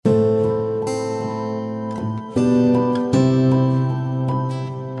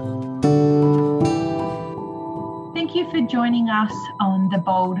joining us on the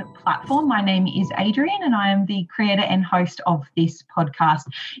Bold platform. My name is Adrian and I am the creator and host of this podcast.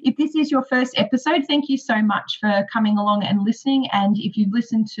 If this is your first episode, thank you so much for coming along and listening. And if you've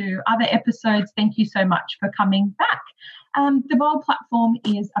listened to other episodes, thank you so much for coming back. The Bold platform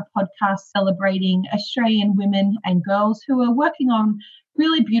is a podcast celebrating Australian women and girls who are working on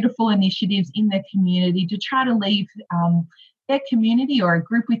really beautiful initiatives in their community to try to leave their community or a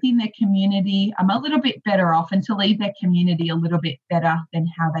group within their community a little bit better off and to leave their community a little bit better than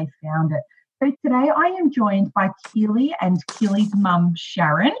how they found it. So today I am joined by Keely and Keely's mum,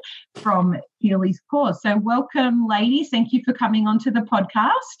 Sharon, from Keely's Cause. So welcome, ladies. Thank you for coming onto the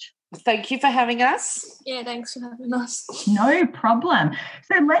podcast. Thank you for having us. Yeah, thanks for having us. No problem.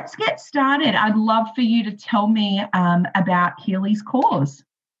 So let's get started. I'd love for you to tell me about Keely's Cause.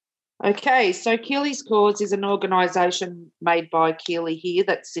 Okay, so Keely's Cause is an organisation made by Keely here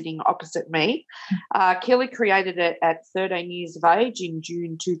that's sitting opposite me. Keely created it at 13 years of age in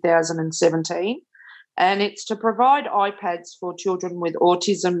June 2017, and it's to provide iPads for children with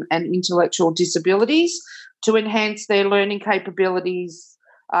autism and intellectual disabilities to enhance their learning capabilities,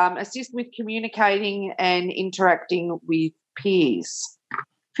 assist with communicating and interacting with peers.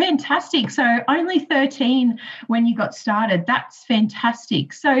 Fantastic. So only 13 when you got started. That's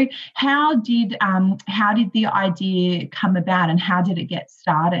fantastic. So how did the idea come about and how did it get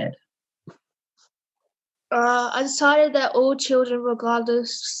started? I decided that all children,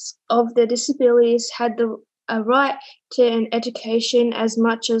 regardless of their disabilities, had a right to an education as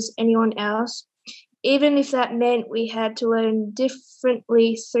much as anyone else, even if that meant we had to learn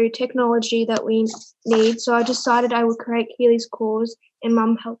differently through technology that we need. So I decided I would create Keely's Cause, and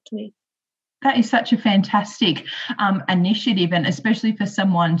Mum helped me. That is such a fantastic initiative, and especially for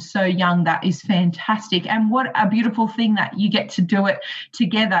someone so young, that is fantastic. And what a beautiful thing that you get to do it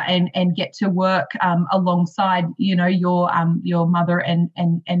together and get to work alongside, you know, your mother and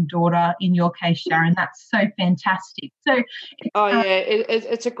daughter, in your case, Sharon. That's so fantastic. So,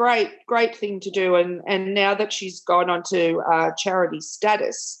 it's a great thing to do. And now that she's gone on to charity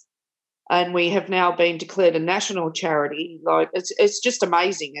status, and we have now been declared a national charity, like it's just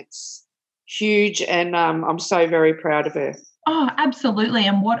amazing. It's huge, and I'm so very proud of her. Oh, absolutely.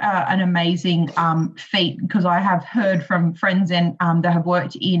 And what an amazing feat, because I have heard from friends and that have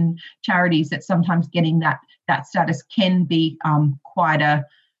worked in charities that sometimes getting that status can be quite a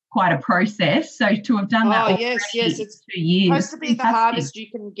process. So to have done that yes, it's 2 years. Supposed to be the hardest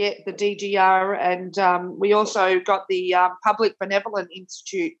you can get, the DGR, and we also got the Public Benevolent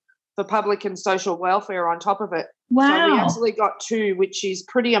Institute for Public and Social Welfare on top of it. Wow. So we actually got 2, which is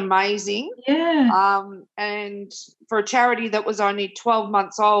pretty amazing. Yeah. And for a charity that was only 12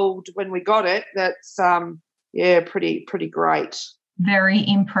 months old when we got it, that's pretty great. Very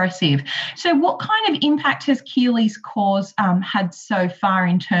impressive. So what kind of impact has Keely's Cause had so far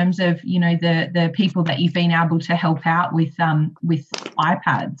in terms of, you know, the people that you've been able to help out with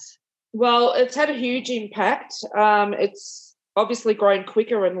iPads? Well, it's had a huge impact. It's obviously grown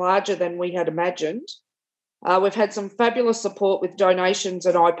quicker and larger than we had imagined. We've had some fabulous support with donations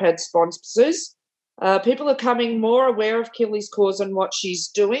and iPad sponsors. People are becoming more aware of Keely's Cause and what she's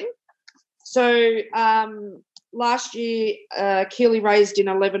doing. So last year, Keely raised in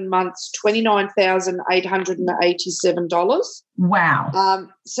 11 months $29,887. Wow.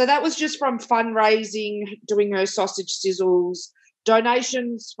 So that was just from fundraising, doing her sausage sizzles,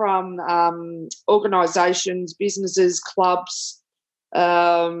 donations from organisations, businesses, clubs.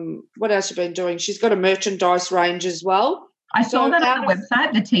 What else have you been doing? She's got a merchandise range as well. I saw that on the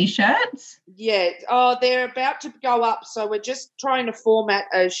website, the T-shirts. Yeah. They're about to go up, so we're just trying to format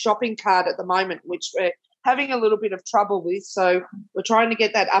a shopping cart at the moment, which we're having a little bit of trouble with. So we're trying to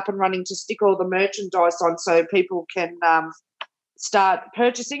get that up and running to stick all the merchandise on so people can start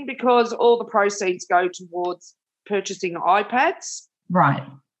purchasing, because all the proceeds go towards purchasing iPads. Right.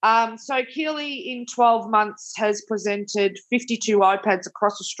 So Keely in 12 months has presented 52 iPads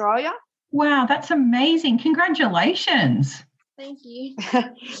across Australia. Wow, that's amazing. Congratulations. Thank you.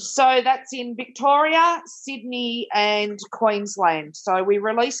 So that's in Victoria, Sydney and Queensland. So we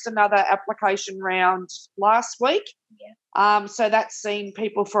released another application round last week. Yeah. So that's seen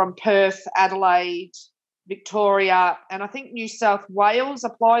people from Perth, Adelaide, Victoria, and I think New South Wales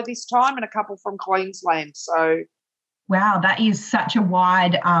apply this time, and a couple from Queensland. So wow, that is such a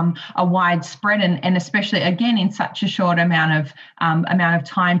wide spread, and especially again in such a short amount of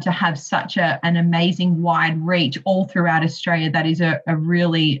time to have such an amazing wide reach all throughout Australia. That is a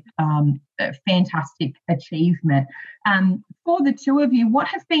really fantastic achievement. For the two of you, what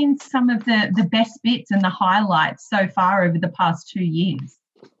have been some of the best bits and the highlights so far over the past 2 years?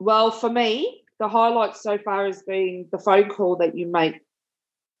 Well, for me, the highlight so far has been the phone call that you make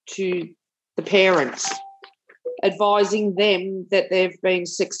to the parents, advising them that they've been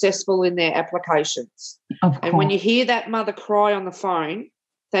successful in their applications. Of course. And when you hear that mother cry on the phone,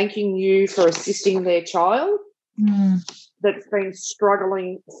 thanking you for assisting their child that's been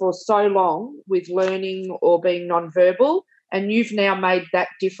struggling for so long with learning or being nonverbal, and you've now made that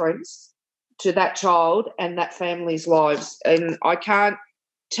difference to that child and that family's lives. And I can't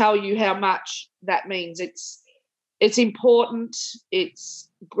tell you how much that means. It's important, it's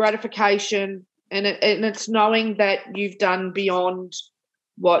gratification, and it's knowing that you've done beyond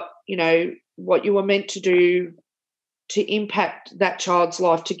what you were meant to do to impact that child's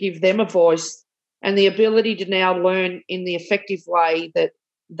life, to give them a voice and the ability to now learn in the effective way that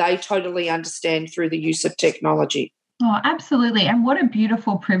they totally understand through the use of technology. Oh, absolutely. And what a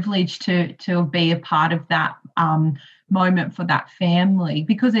beautiful privilege to be a part of that moment for that family,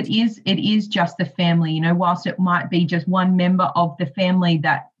 because it is just the family. Whilst it might be just one member of the family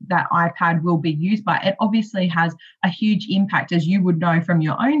that iPad will be used by, it obviously has a huge impact, as you would know from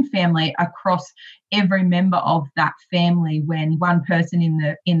your own family, across every member of that family. When one person in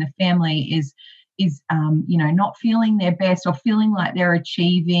the family is not feeling their best, or feeling like they're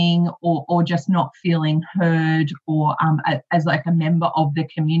achieving, or just not feeling heard, or as like a member of the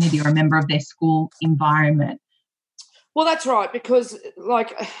community or a member of their school environment. Well, that's right, because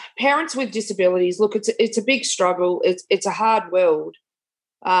like parents with disabilities, look, it's a big struggle. It's a hard world.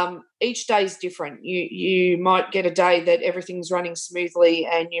 Each day is different. You might get a day that everything's running smoothly,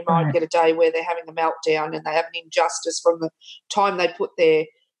 and you might get a day where they're having a meltdown and they have an injustice from the time they put their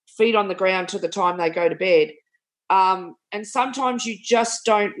feet on the ground to the time they go to bed. And sometimes you just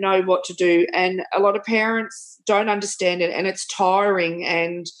don't know what to do, and a lot of parents don't understand it, and it's tiring,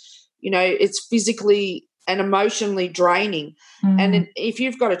 and it's physically and emotionally draining. And if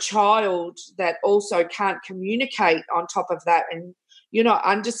you've got a child that also can't communicate on top of that, and you're not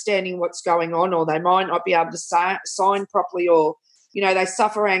understanding what's going on, or they might not be able to sign properly, or they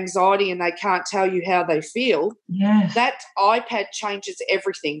suffer anxiety and they can't tell you how they feel. Yes. That iPad changes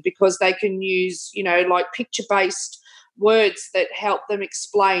everything, because they can use, like picture-based words that help them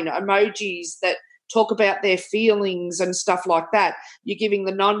explain, emojis that talk about their feelings and stuff like that. You're giving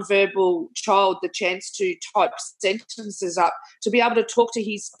the nonverbal child the chance to type sentences up, to be able to talk to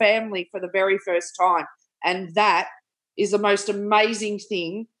his family for the very first time. And that is the most amazing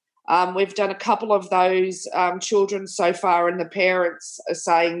thing. We've done a couple of those children so far, and the parents are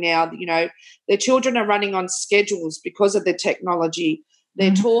saying now that, their children are running on schedules because of the technology.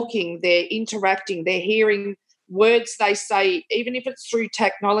 They're talking, they're interacting, they're hearing words they say. Even if it's through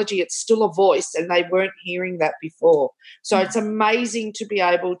technology, it's still a voice, and they weren't hearing that before. So it's amazing to be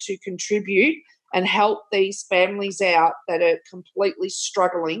able to contribute and help these families out that are completely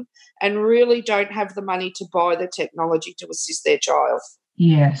struggling and really don't have the money to buy the technology to assist their child.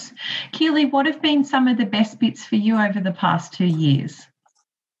 Yes. Keely, what have been some of the best bits for you over the past 2 years?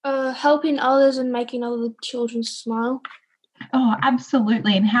 Helping others and making other children smile. Oh,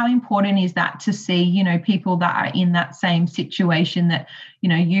 absolutely. And how important is that to see, people that are in that same situation that,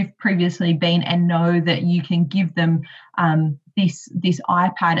 you've previously been, and know that you can give them this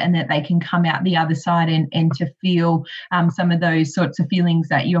iPad, and that they can come out the other side and to feel some of those sorts of feelings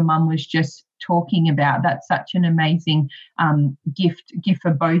that your mum was just talking about. That's such an amazing gift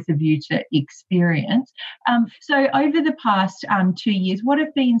for both of you to experience. So over the past 2 years, what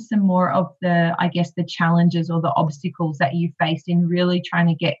have been some more of the challenges or the obstacles that you faced in really trying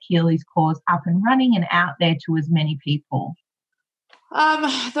to get Keely's Cause up and running and out there to as many people?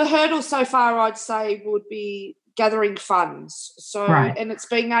 The hurdle so far, I'd say, would be gathering funds. So, and it's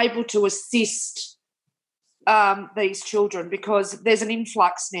being able to assist these children, because there's an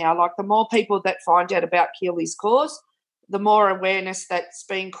influx now. Like, the more people that find out about Keely's Cause, the more awareness that's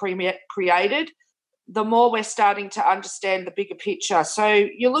being created, the more we're starting to understand the bigger picture. So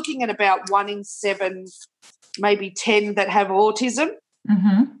you're looking at about 1 in 7, maybe 10 that have autism.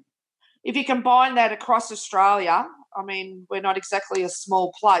 If you combine that across Australia, I mean, we're not exactly a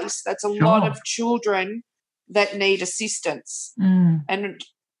small place. That's a lot of children that need assistance. And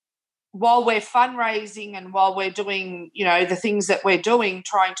while we're fundraising and while we're doing, the things that we're doing,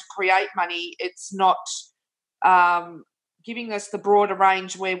 trying to create money, it's not giving us the broader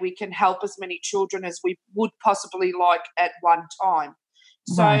range where we can help as many children as we would possibly like at one time.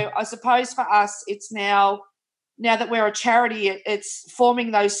 So I suppose for us, it's now that we're a charity, it's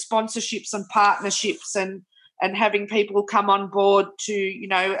forming those sponsorships and partnerships and having people come on board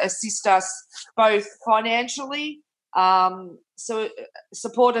to, assist us both financially, so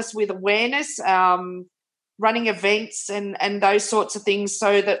support us with awareness, running events and those sorts of things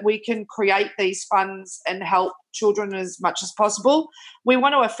so that we can create these funds and help children as much as possible. We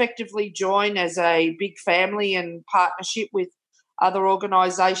want to effectively join as a big family and partnership with other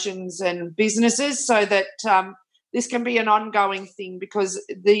organisations and businesses so that this can be an ongoing thing, because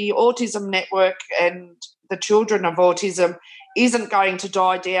the Autism Network and the children of autism isn't going to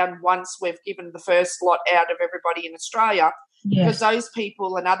die down once we've given the first lot out of everybody in Australia. Yes. Because those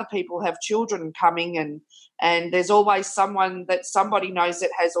people and other people have children coming, and there's always someone that somebody knows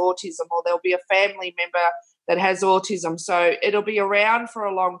that has autism, or there'll be a family member that has autism. So it'll be around for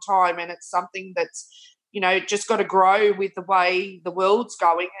a long time, and it's something that's, just got to grow with the way the world's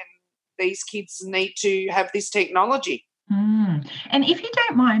going, and these kids need to have this technology. And if you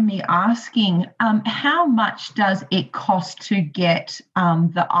don't mind me asking, how much does it cost to get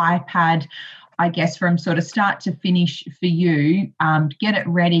the iPad, I guess, from sort of start to finish for you, get it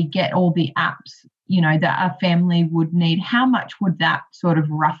ready, get all the apps, that a family would need? How much would that sort of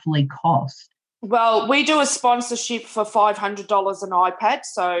roughly cost? Well, we do a sponsorship for $500 an iPad,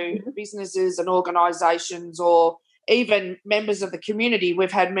 so businesses and organisations, or even members of the community.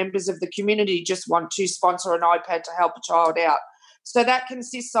 We've had members of the community just want to sponsor an iPad to help a child out. So that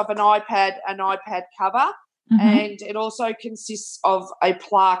consists of an iPad cover, and it also consists of a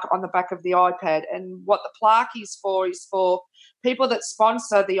plaque on the back of the iPad. And what the plaque is for people that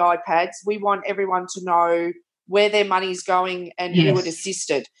sponsor the iPads. We want everyone to know where their money's going and who it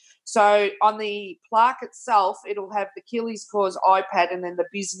assisted. So on the plaque itself, it'll have the Keely's Cause iPad and then the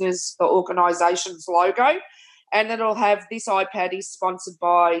business, the organisation's logo. And it'll have, this iPad is sponsored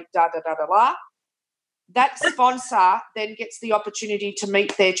by da-da-da-da-da. That sponsor then gets the opportunity to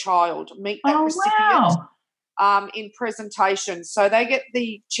meet their child, meet that recipient in presentation. So they get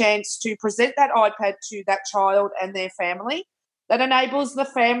the chance to present that iPad to that child and their family. That enables the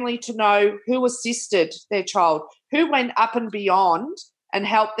family to know who assisted their child, who went up and beyond and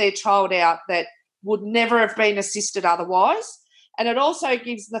helped their child out that would never have been assisted otherwise. And it also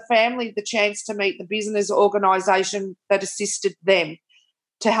gives the family the chance to meet the business organisation that assisted them,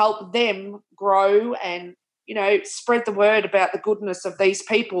 to help them grow and, spread the word about the goodness of these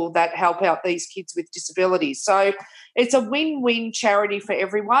people that help out these kids with disabilities. So it's a win-win charity for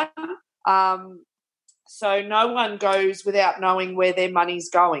everyone. So no one goes without knowing where their money's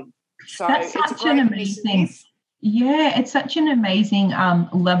going. So that's such an amazing. Yeah, it's such an amazing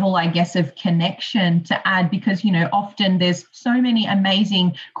level, I guess, of connection to add, because, often there's so many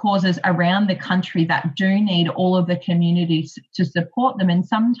amazing causes around the country that do need all of the communities to support them. And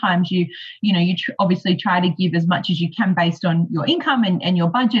sometimes you obviously try to give as much as you can based on your income and your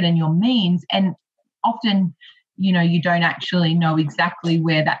budget and your means. And often, you don't actually know exactly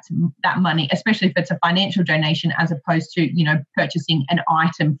where that money, especially if it's a financial donation, as opposed to, purchasing an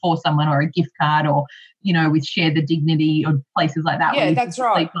item for someone or a gift card, or, with Share the Dignity or places like that. Yeah, that's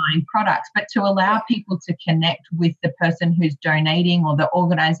right. Buying products, but to allow people to connect with the person who's donating or the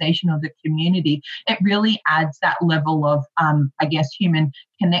organisation or the community, it really adds that level of, I guess, human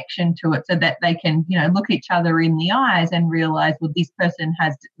connection to it, so that they can, look each other in the eyes and realise, well, this person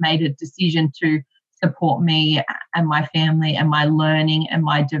has made a decision to support me and my family and my learning and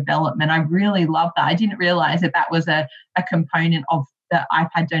my development. I really love that. I didn't realise that was a component of the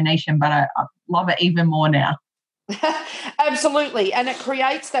iPad donation, but I love it even more now. Absolutely. And it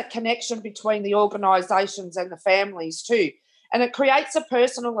creates that connection between the organisations and the families too. And it creates a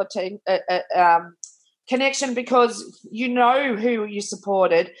personal connection, because you know who you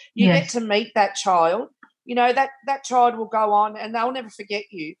supported. You get to meet that child. That child will go on and they'll never forget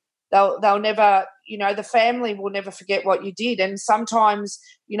you. They'll never, the family will never forget what you did. And sometimes,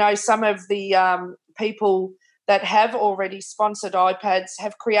 some of the people that have already sponsored iPads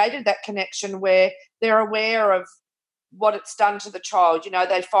have created that connection where they're aware of what it's done to the child.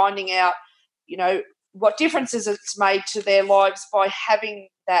 They're finding out, what differences it's made to their lives by having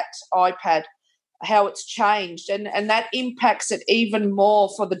that iPad, how it's changed. And that impacts it even more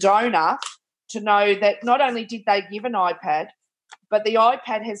for the donor to know that not only did they give an iPad, but the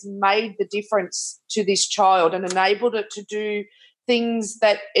iPad has made the difference to this child and enabled it to do things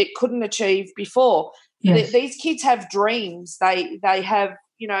that it couldn't achieve before. Yes. These kids have dreams. They have,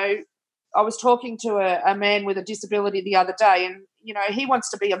 I was talking to a man with a disability the other day, and, he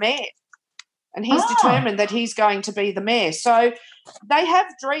wants to be a mayor, and he's determined that he's going to be the mayor. So they have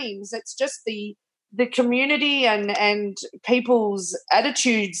dreams. It's just the community and people's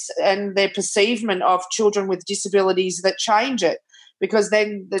attitudes and their perceivement of children with disabilities that change it, because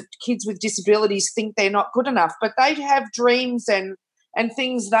then the kids with disabilities think they're not good enough. But they have dreams and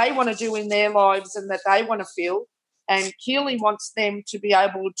things they want to do in their lives and that they want to feel. And Keely wants them to be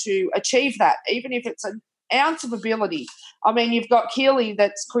able to achieve that, even if it's ounce of ability. I mean, you've got Keely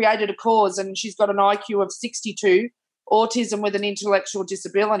that's created a cause and she's got an IQ of 62, autism with an intellectual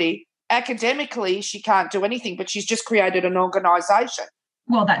disability. Academically, she can't do anything, but she's just created an organisation.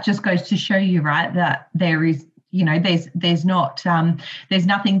 Well, that just goes to show you, right, that there is, there's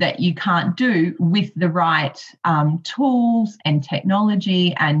nothing that you can't do with the right tools and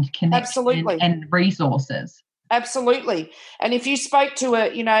technology and connection and resources. Absolutely. And if you spoke to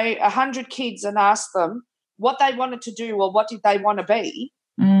 100 kids and asked them what they wanted to do or what did they want to be,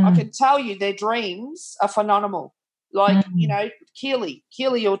 I can tell you their dreams are phenomenal. Like, Keely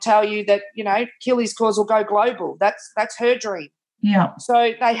will tell you that, Keely's cause will go global. That's her dream. Yeah.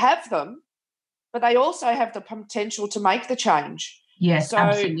 So they have them, but they also have the potential to make the change. Yes, so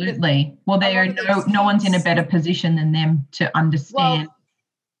absolutely. Well, no one's in a better position than them to understand. Well,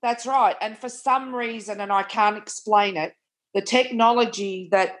 that's right. And for some reason, and I can't explain it, the technology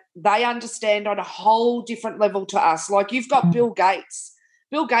that they understand on a whole different level to us. Like you've got Bill Gates.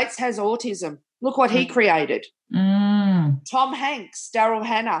 Bill Gates has autism. Look what he created. Tom Hanks, Daryl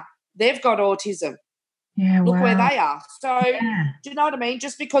Hannah, they've got autism. Yeah, Look where they are. So do you know what I mean?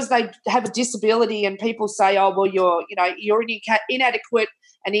 Just because they have a disability and people say, oh, well, you're inadequate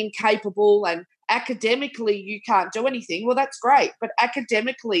and incapable and academically you can't do anything. Well, that's great, but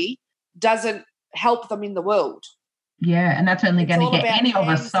academically doesn't help them in the world. Yeah, and that's only going to get any of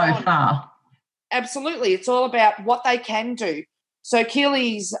us so far. Absolutely. It's all about what they can do. So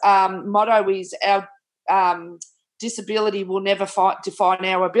Keely's motto is our disability will never define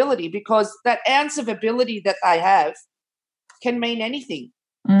our ability, because that ounce of ability that they have can mean anything.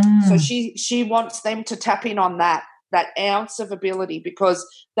 So she wants them to tap in on that ounce of ability, because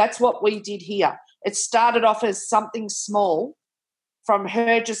that's what we did here. It started off as something small from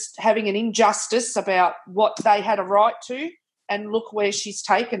her just having an injustice about what they had a right to, and look where she's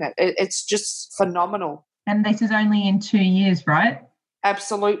taken it. It's just phenomenal. And this is only in 2 years, right?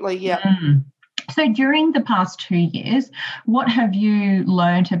 Absolutely, yeah. So during the past 2 years, what have you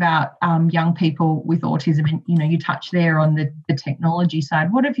learned about young people with autism? And, you touch there on the technology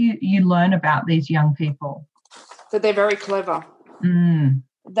side. What have you learned about these young people? That they're very clever,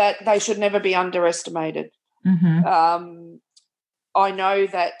 that they should never be underestimated. I know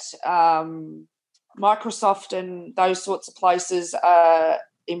that Microsoft and those sorts of places are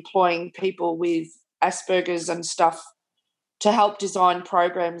employing people with Asperger's and stuff to help design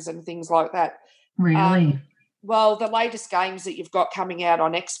programs and things like that. Really? Well, the latest games that you've got coming out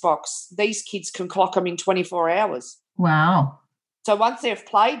on Xbox, these kids can clock them in 24 hours. Wow. So once they've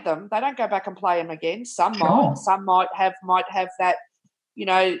played them, they don't go back and play them again. Some might have that,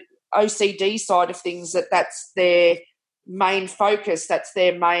 OCD side of things, that's their main focus, that's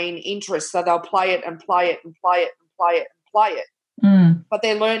their main interest. So they'll play it and play it and play it and play it and play it. But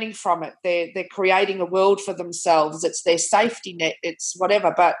they're learning from it. They're creating a world for themselves. It's their safety net. It's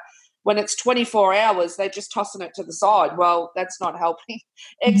whatever. But when it's 24 hours, they're just tossing it to the side. Well, that's not helping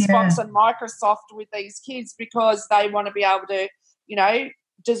Xbox and Microsoft with these kids, because they want to be able to,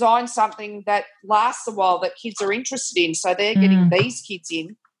 design something that lasts a while that kids are interested in. So they're getting these kids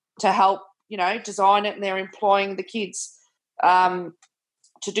in to help, design it, and they're employing the kids to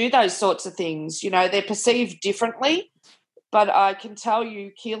do those sorts of things. They're perceived differently. But I can tell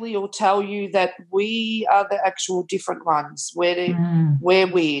you, Keely will tell you that we are the actual different ones. We're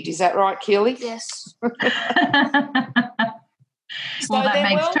weird. Is that right, Keely? Yes. Well, that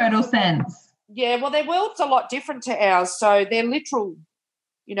makes total sense. Yeah, well, their world's a lot different to ours. So they're literal.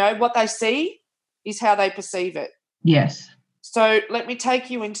 What they see is how they perceive it. Yes. So let me take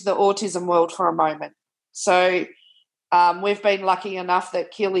you into the autism world for a moment. So we've been lucky enough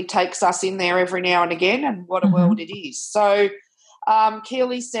that Keely takes us in there every now and again, and what a world it is. So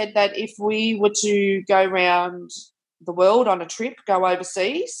Keely said that if we were to go around the world on a trip, go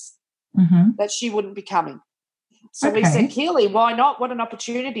overseas, that she wouldn't be coming. So we said, Keely, why not? What an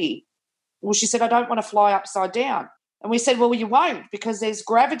opportunity. Well, she said, I don't want to fly upside down. And we said, well, you won't, because there's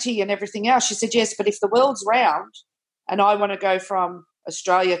gravity and everything else. She said, yes, but if the world's round and I want to go from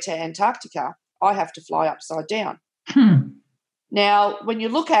Australia to Antarctica, I have to fly upside down. Now, when you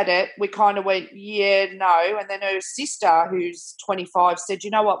look at it, we kind of went, yeah, no. And then her sister, who's 25, said,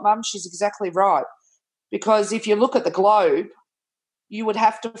 you know what, Mum, she's exactly right. Because if you look at the globe, you would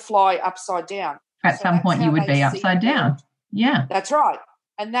have to fly upside down. At some point you would be upside down. Yeah. That's right.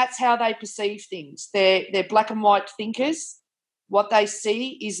 And that's how they perceive things. They're black and white thinkers. What they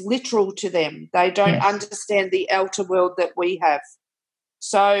see is literal to them. They don't understand the outer world that we have.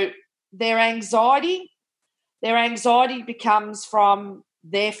 So their anxiety becomes from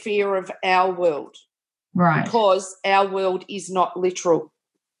their fear of our world. Right. Because our world is not literal.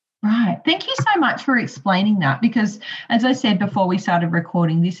 Right. Thank you so much for explaining that, because, as I said before we started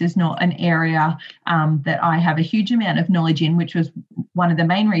recording, this is not an area that I have a huge amount of knowledge in, which was one of the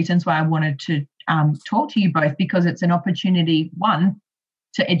main reasons why I wanted to talk to you both, because it's an opportunity, one,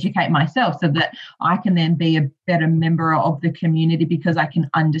 to educate myself so that I can then be a better member of the community, because I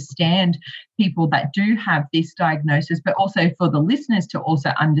can understand people that do have this diagnosis, but also for the listeners to also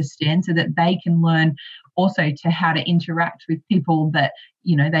understand so that they can learn also to how to interact with people that,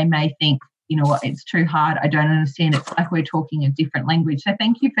 they may think, what, it's too hard, I don't understand, it's like we're talking a different language. So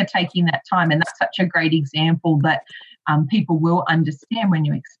thank you for taking that time. And that's such a great example that people will understand when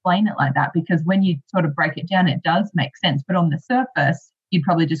you explain it like that, because when you sort of break it down, it does make sense. But on the surface, you'd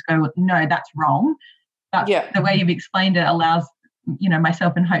probably just go, no, that's wrong. But the way you've explained it allows,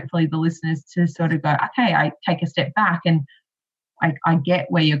 myself and hopefully the listeners to sort of go, okay, I take a step back and I get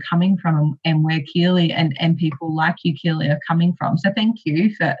where you're coming from and where Keely and people like you, Keely, are coming from. So thank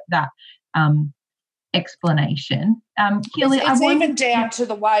you for that explanation. Keely, it's even down to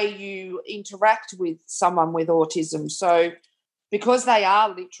the way you interact with someone with autism. So because they are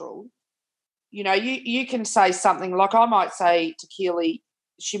literal, you can say something like, I might say to Keely,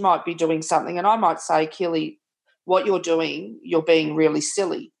 she might be doing something, and I might say, Keely, what you're doing, you're being really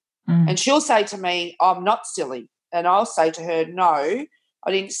silly. And she'll say to me, I'm not silly. And I'll say to her, no,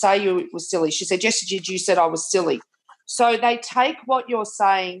 I didn't say you was silly. She said, yes, you said I was silly. So they take what you're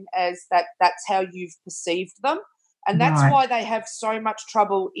saying as that's how you've perceived them. And that's why they have so much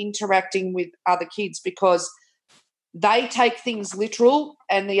trouble interacting with other kids, because they take things literal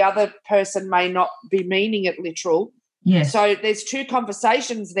and the other person may not be meaning it literal. Yes. So there's two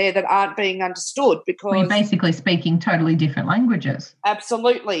conversations there that aren't being understood, because we're basically speaking totally different languages.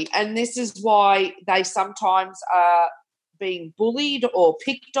 Absolutely. And this is why they sometimes are being bullied or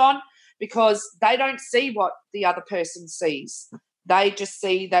picked on, because they don't see what the other person sees. They just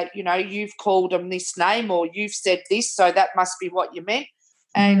see that, you've called them this name or you've said this, so that must be what you meant.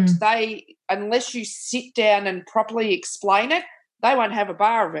 And they, unless you sit down and properly explain it, they won't have a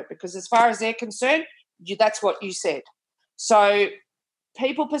bar of it, because as far as they're concerned, that's what you said. So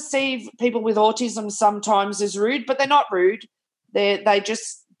people perceive people with autism sometimes as rude, but they're not rude. They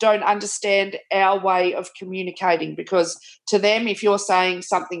just don't understand our way of communicating, because to them, if you're saying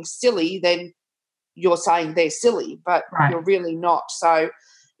something silly, then you're saying they're silly, but you're really not. So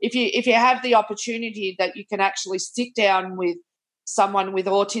if you have the opportunity that you can actually sit down with someone with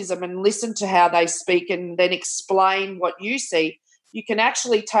autism and listen to how they speak and then explain what you see, you can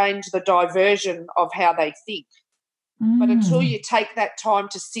actually change the diversion of how they think. But until you take that time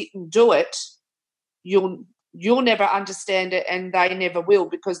to sit and do it, you'll never understand it, and they never will,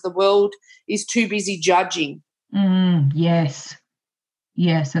 because the world is too busy judging. Yes,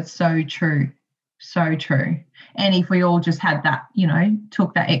 it's so true. So true. And if we all just had that,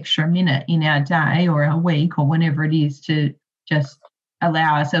 took that extra minute in our day or our week or whenever it is to just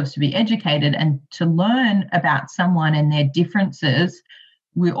allow ourselves to be educated and to learn about someone and their differences,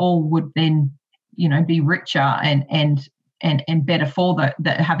 we all would then, be richer and better for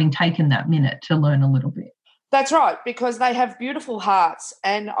that having taken that minute to learn a little bit. That's right, because they have beautiful hearts,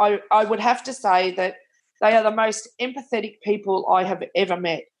 and I would have to say that they are the most empathetic people I have ever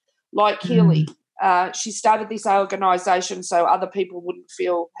met. Like Keely, she started this organisation so other people wouldn't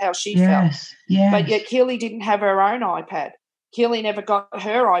feel how she felt. Yes. But yet Keely didn't have her own iPad. Keely never got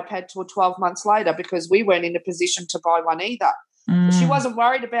her iPad till 12 months later, because we weren't in a position to buy one either. She wasn't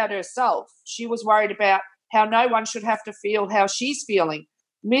worried about herself. She was worried about how no one should have to feel how she's feeling.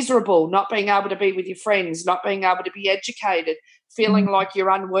 Miserable, not being able to be with your friends, not being able to be educated, feeling like you're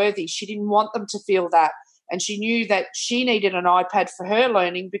unworthy. She didn't want them to feel that. And she knew that she needed an iPad for her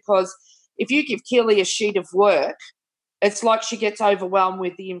learning, because if you give Keely a sheet of work, it's like she gets overwhelmed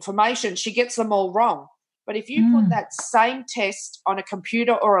with the information. She gets them all wrong. But if you put that same test on a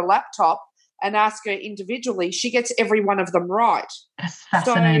computer or a laptop and ask her individually, she gets every one of them right. That's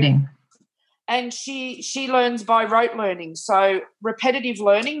fascinating. And she learns by rote learning. So repetitive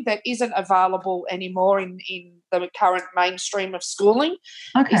learning that isn't available anymore in the current mainstream of schooling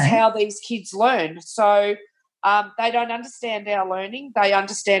is how these kids learn. So they don't understand our learning. They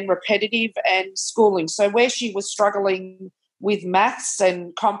understand repetitive and schooling. So where she was struggling with maths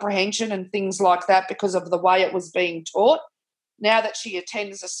and comprehension and things like that because of the way it was being taught, now that she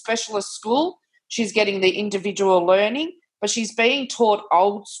attends a specialist school, she's getting the individual learning, but she's being taught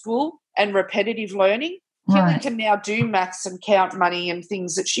old school and repetitive learning. Keely can now do maths and count money and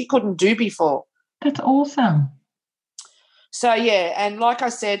things that she couldn't do before. That's awesome. So, and like I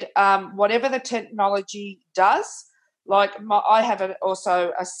said, whatever the technology does, I have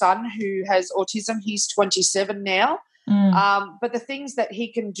also a son who has autism. He's 27 now, But the things that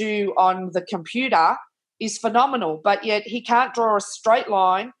he can do on the computer is phenomenal, but yet he can't draw a straight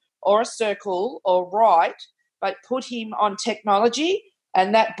line or a circle or write, but put him on technology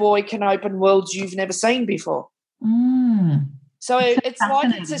and that boy can open worlds you've never seen before. So it's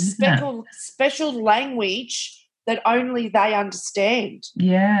like it's a special language that only they understand.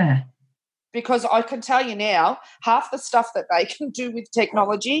 Yeah. Because I can tell you now, half the stuff that they can do with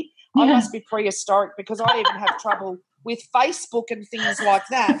technology, I must be prehistoric because I even have trouble with Facebook and things like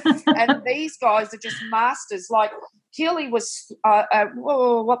that. And these guys are just masters. Like Keely was,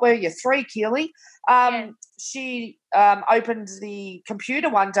 what were you, 3, Keely? She opened the computer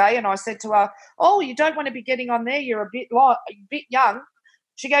one day and I said to her, oh, you don't want to be getting on there. You're a bit young.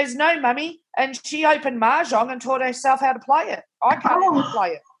 She goes, no, Mummy. And she opened Mahjong and taught herself how to play it. I can't even play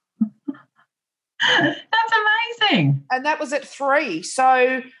it. That's amazing. And that was at 3.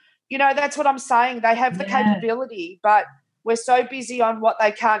 So, that's what I'm saying. They have the capability, but we're so busy on what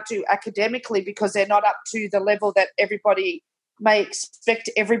they can't do academically because they're not up to the level that everybody may expect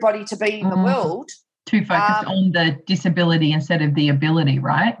everybody to be in the world. Too focused on the disability instead of the ability,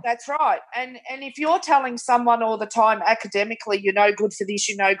 right? That's right. And if you're telling someone all the time academically you're no good for this,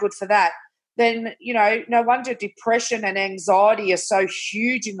 you're no good for that, then, no wonder depression and anxiety are so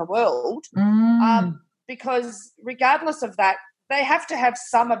huge in the world because regardless of that, they have to have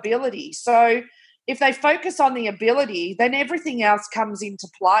some ability. So if they focus on the ability, then everything else comes into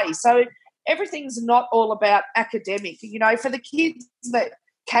play. So everything's not all about academic. For the kids that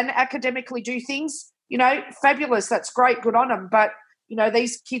can academically do things, fabulous, that's great, good on them. But,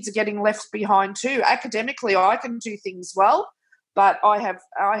 these kids are getting left behind too. Academically, I can do things well, but I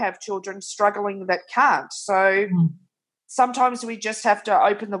have children struggling that can't. So sometimes we just have to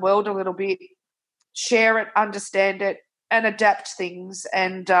open the world a little bit, share it, understand it, and adapt things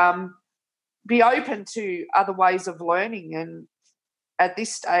and be open to other ways of learning. And at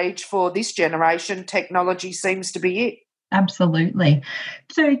this stage, for this generation, technology seems to be it. Absolutely.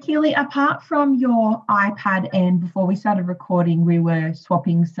 So, Keely, apart from your iPad, and before we started recording, we were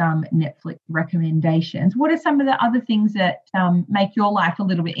swapping some Netflix recommendations. What are some of the other things that make your life a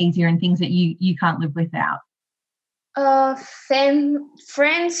little bit easier and things that you can't live without?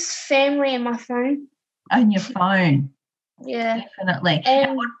 Friends, family, and my phone. And your phone. Yeah. Definitely.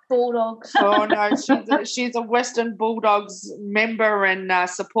 And Bulldogs. Oh, no, she's a Western Bulldogs member and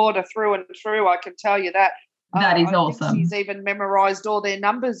supporter through and through, I can tell you that. That is I awesome. She's even memorised all their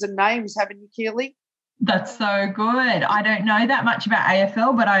numbers and names, haven't you, Keely? That's so good. I don't know that much about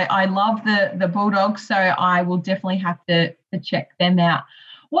AFL, but I love the Bulldogs, so I will definitely have to check them out.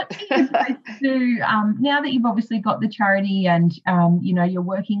 What do you guys do now that you've obviously got the charity and, you're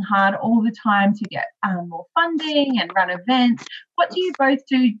working hard all the time to get more funding and run events? What do you both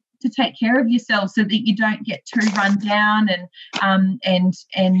do to take care of yourselves so that you don't get too run down and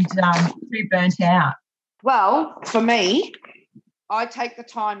too burnt out? Well, for me, I take the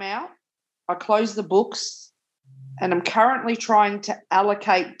time out, I close the books, and I'm currently trying to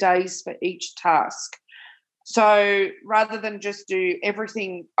allocate days for each task. So rather than just do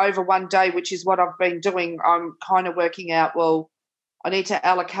everything over one day, which is what I've been doing, I'm kind of working out, well, I need to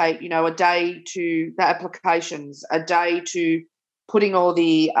allocate, a day to the applications, a day to putting all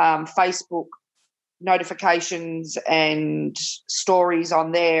the Facebook notifications and stories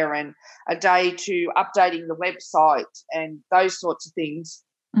on there, and a day to updating the website and those sorts of things.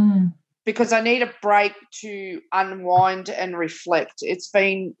 Because I need a break to unwind and reflect. It's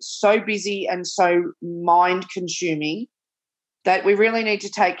been so busy and so mind-consuming that we really need to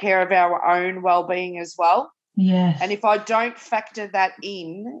take care of our own well-being as well. Yes. And if I don't factor that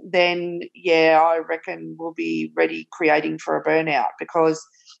in, then, I reckon we'll be ready creating for a burnout because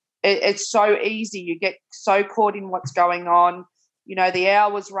it's so easy. You get so caught in what's going on. The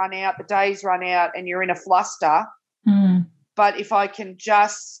hours run out, the days run out, and you're in a fluster. But if I can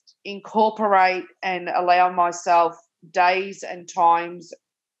just incorporate and allow myself days and times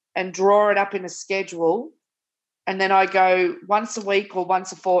and draw it up in a schedule, and then I go once a week or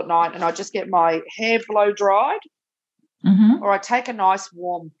once a fortnight and I just get my hair blow dried or I take a nice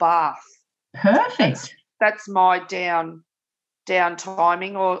warm bath. Perfect. That's my down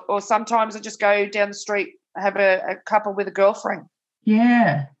timing, or sometimes I just go down the street, have a couple with a girlfriend.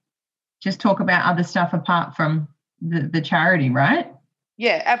 Yeah. Just talk about other stuff apart from the charity, right?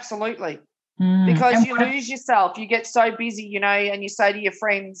 Yeah, absolutely. Because you lose yourself. You get so busy, and you say to your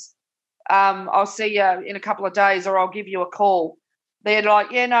friends, I'll see you in a couple of days or I'll give you a call. They're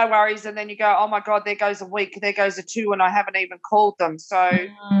like, yeah, no worries. And then you go, oh, my God, there goes a week, there goes a 2, and I haven't even called them. So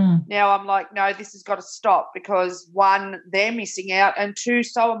now I'm like, no, this has got to stop because, 1, they're missing out, and 2,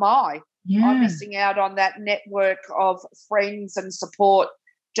 so am I. I'm Yeah. missing out on that network of friends and support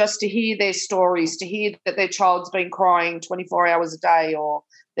just to hear their stories, to hear that their child's been crying 24 hours a day or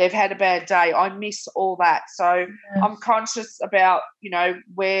they've had a bad day. I miss all that. So I'm conscious about,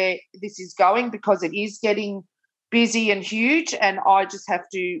 where this is going because it is getting busy and huge, and I just have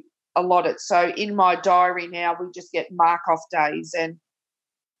to allot it. So in my diary now, we just get mark-off days, and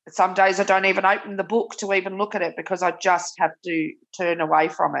some days I don't even open the book to even look at it because I just have to turn away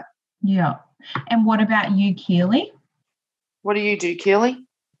from it. Yeah. And what about you, Keely? What do you do, Keely?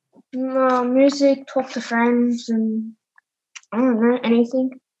 Music, talk to friends, and I don't know,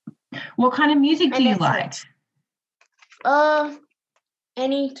 anything. What kind of music do you like?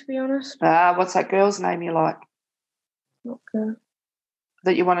 Any, to be honest. What's that girl's name you like? Okay.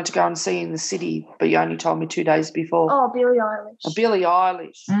 That you wanted to go and see in the city, but you only told me 2 days before. Oh, Billie Eilish. Billie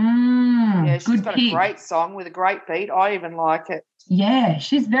Eilish. Yeah, she's got a great song with a great beat. I even like it. Yeah,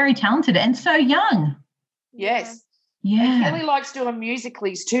 she's very talented and so young. Yes. Yeah. And Keely likes doing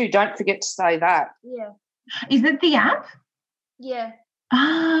musicals too. Don't forget to say that. Yeah. Is it the app? Yeah.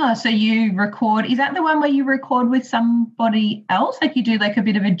 So you record. Is that the one where you record with somebody else? Like you do like a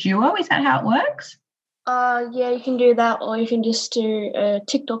bit of a duo? Is that how it works? Yeah, you can do that, or you can just do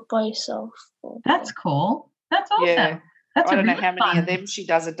TikTok by yourself. That's cool. That's awesome. Yeah. That's I don't know really how many of them she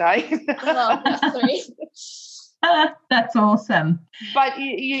does a day. Sorry. That's awesome. But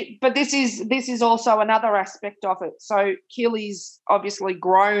this is also another aspect of it. So Keely's obviously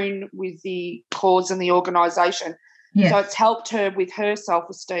grown with the cause and the organisation. Yes. So it's helped her with her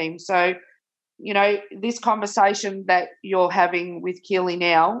self-esteem. So, this conversation that you're having with Keely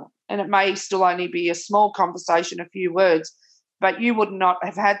now, and it may still only be a small conversation, a few words, but you would not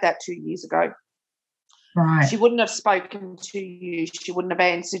have had that 2 years ago. Right. She wouldn't have spoken to you. She wouldn't have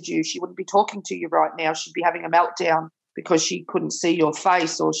answered you. She wouldn't be talking to you right now. She'd be having a meltdown because she couldn't see your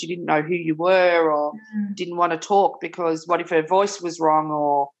face, or she didn't know who you were, or didn't want to talk because what if her voice was wrong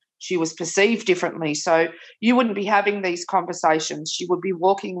or she was perceived differently. So you wouldn't be having these conversations. She would be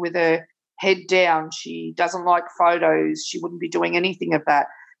walking with her head down. She doesn't like photos. She wouldn't be doing anything of that.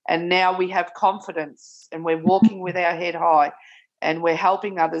 And now we have confidence and we're walking with our head high and we're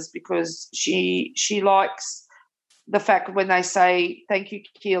helping others because she likes the fact when they say, thank you,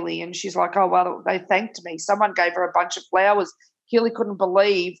 Keely, and she's like, oh, well, they thanked me. Someone gave her a bunch of flowers. Keely couldn't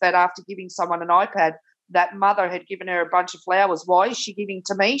believe that after giving someone an iPad, that mother had given her a bunch of flowers. Why is she giving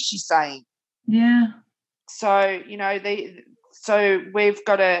to me, she's saying? Yeah. So, so we've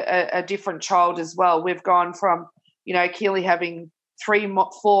got a different child as well. We've gone from, Keely having 3,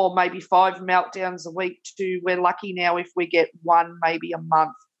 4, maybe 5 meltdowns a week to we're lucky now if we get 1, maybe a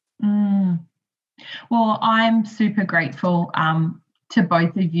month. Well, I'm super grateful to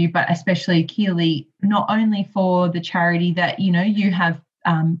both of you, but especially Keely, not only for the charity that, you have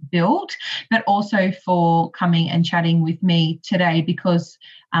built, but also for coming and chatting with me today because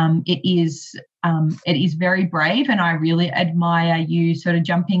it is very brave, and I really admire you sort of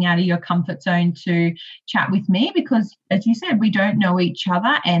jumping out of your comfort zone to chat with me because, as you said, we don't know each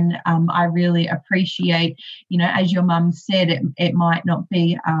other, and I really appreciate, as your mum said, it might not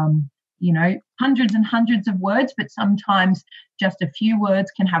be hundreds and hundreds of words, but sometimes just a few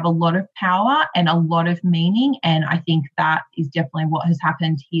words can have a lot of power and a lot of meaning. And I think that is definitely what has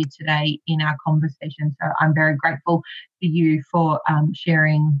happened here today in our conversation. So I'm very grateful for you for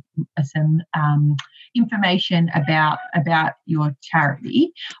sharing some information about your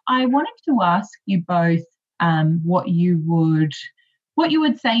charity. I wanted to ask you both what you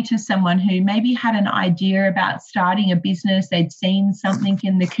would say to someone who maybe had an idea about starting a business, they'd seen something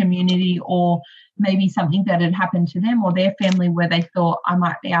in the community or maybe something that had happened to them or their family where they thought, I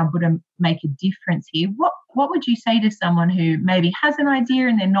might be able to make a difference here. What would you say to someone who maybe has an idea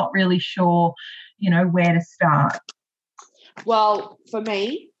and they're not really sure, where to start? Well, for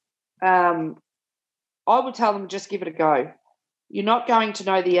me, I would tell them just give it a go. You're not going to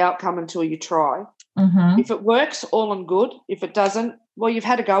know the outcome until you try. Mm-hmm. If it works, all and good. If it doesn't, well, you've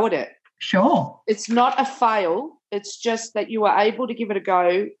had a go at it. Sure. It's not a fail. It's just that you were able to give it a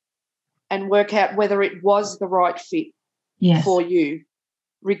go and work out whether it was the right fit for you,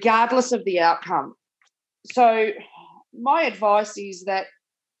 regardless of the outcome. So my advice is that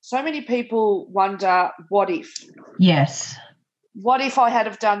so many people wonder, what if? Yes. What if I had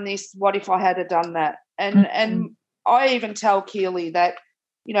have done this? What if I had have done that? And I even tell Keely that,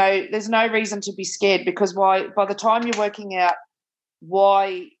 there's no reason to be scared because by the time you're working out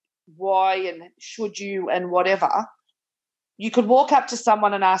why and should you and whatever, you could walk up to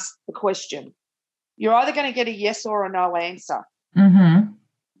someone and ask the question. You're either going to get a yes or a no answer. Mm-hmm.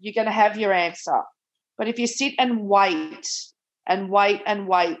 You're going to have your answer. But if you sit and wait and wait and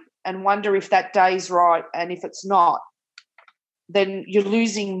wait, and wonder if that day's right, and if it's not, then you're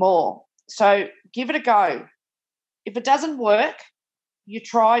losing more. So give it a go. If it doesn't work, you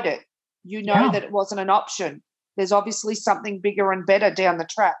tried it. You know that it wasn't an option. There's obviously something bigger and better down the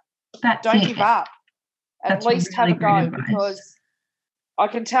track. Don't give up. At least have a go, because I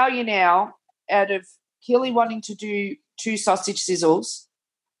can tell you now, out of Keely wanting to do 2 sausage sizzles,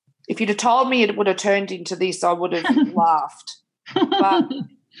 if you'd have told me it would have turned into this, I would have laughed. But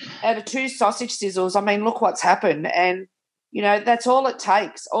out of 2 sausage sizzles, I mean, look what's happened. And, you know, that's all it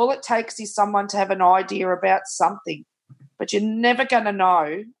takes. All it takes is someone to have an idea about something. But you're never going to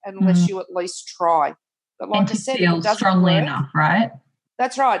know unless you at least try. But like I said, if it doesn't strongly work, enough, right?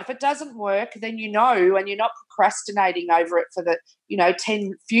 That's right. If it doesn't work, then you know, and you're not procrastinating over it for the,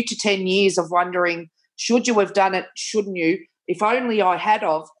 10 years of wondering, should you have done it, shouldn't you? If only I had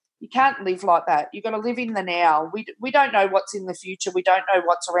of. You can't live like that. You've got to live in the now. We don't know what's in the future. We don't know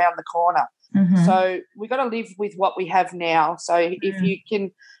what's around the corner. Mm-hmm. So we've got to live with what we have now. So if you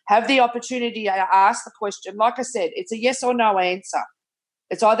can have the opportunity to ask the question, like I said, it's a yes or no answer.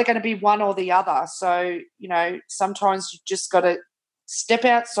 It's either going to be one or the other. So, sometimes you just got to step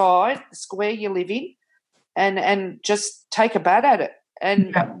outside the square you live in and just take a bat at it.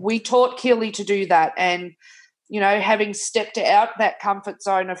 And we taught Keely to do that. And, having stepped out that comfort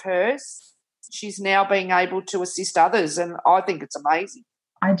zone of hers, she's now being able to assist others. And I think it's amazing.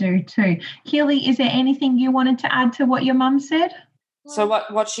 I do too. Keely, is there anything you wanted to add to what your mum said? So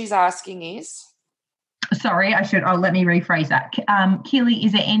what she's asking is? Sorry, let me rephrase that. Keely,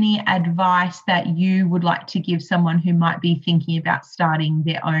 is there any advice that you would like to give someone who might be thinking about starting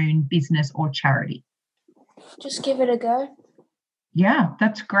their own business or charity? Just give it a go. Yeah,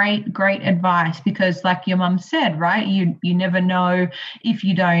 that's great advice, because like your mum said, right, you never know if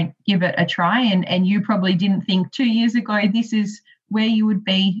you don't give it a try, and you probably didn't think 2 years ago this is where you would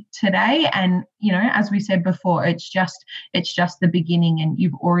be today. And, as we said before, it's just the beginning, and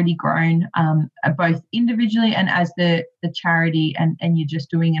you've already grown both individually and as the charity, and you're just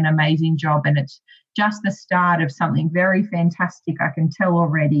doing an amazing job, and it's just the start of something very fantastic, I can tell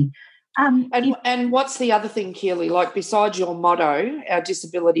already. And what's the other thing, Keely? Like, besides your motto, our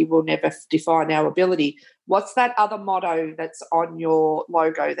disability will never define our ability, what's that other motto that's on your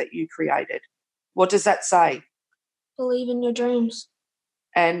logo that you created? What does that say? Believe in your dreams.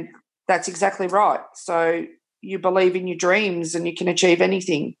 And that's exactly right. So you believe in your dreams and you can achieve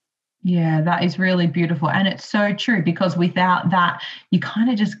anything. Yeah, that is really beautiful. And it's so true, because without that, you're kind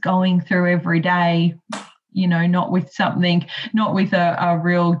of just going through every day, not with a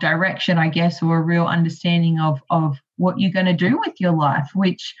real direction, I guess, or a real understanding of what you're going to do with your life,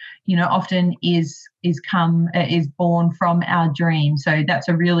 which, often is born from our dreams. So that's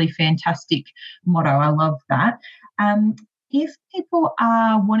a really fantastic motto. I love that. If people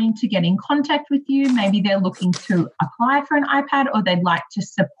are wanting to get in contact with you, maybe they're looking to apply for an iPad, or they'd like to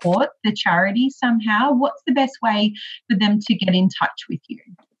support the charity somehow, what's the best way for them to get in touch with you?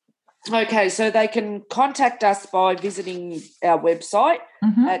 Okay, so they can contact us by visiting our website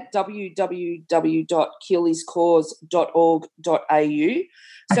at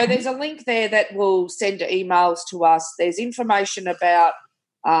www.keelyscause.org.au. So there's a link there that will send emails to us. There's information about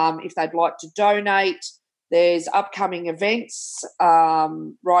if they'd like to donate. There's upcoming events.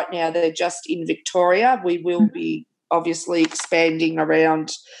 Right now they're just in Victoria. We will be obviously expanding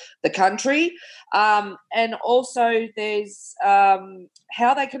around the country. And also there's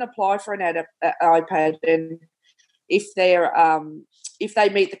how they can apply for an iPad, and if they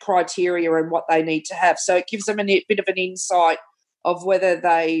meet the criteria and what they need to have. So it gives them a bit of an insight of whether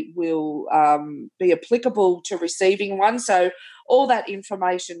they will be applicable to receiving one. So all that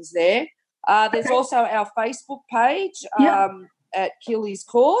information's there. There's also our Facebook page at Keely's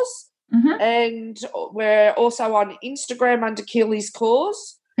Cause. And we're also on Instagram under Keely's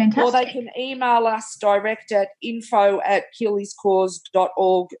Cause. Fantastic. Or they can email us direct at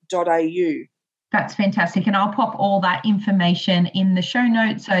info@keelyscause.org.au. That's fantastic. And I'll pop all that information in the show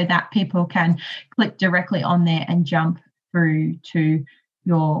notes so that people can click directly on there and jump through to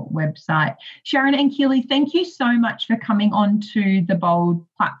your website. Sharon and Keely, thank you so much for coming on to the Bold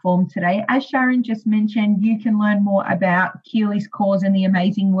platform today. As Sharon just mentioned, you can learn more about Keely's Cause and the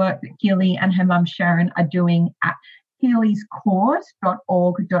amazing work that Keely and her mum Sharon are doing at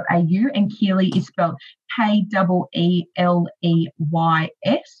keelyscause.org.au, and Keely is spelled Keeleys, so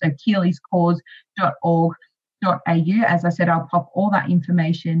keelyscause.org.au. As I said, I'll pop all that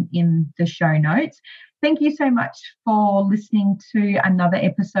information in the show notes. Thank you so much for listening to another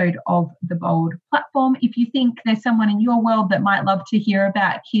episode of the Bold platform. If you think there's someone in your world that might love to hear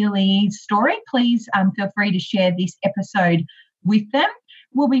about Keely's story, please feel free to share this episode with them.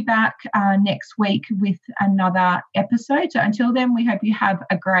 we'll be back next week with another episode. So until then, we hope you have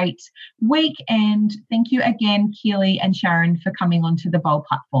a great week, and thank you again, Keely and Sharon, for coming onto the Bold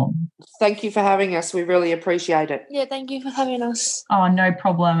platform. Thank you for having us. We really appreciate it. Yeah, thank you for having us. Oh, no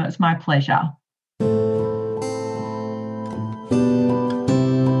problem. It was my pleasure.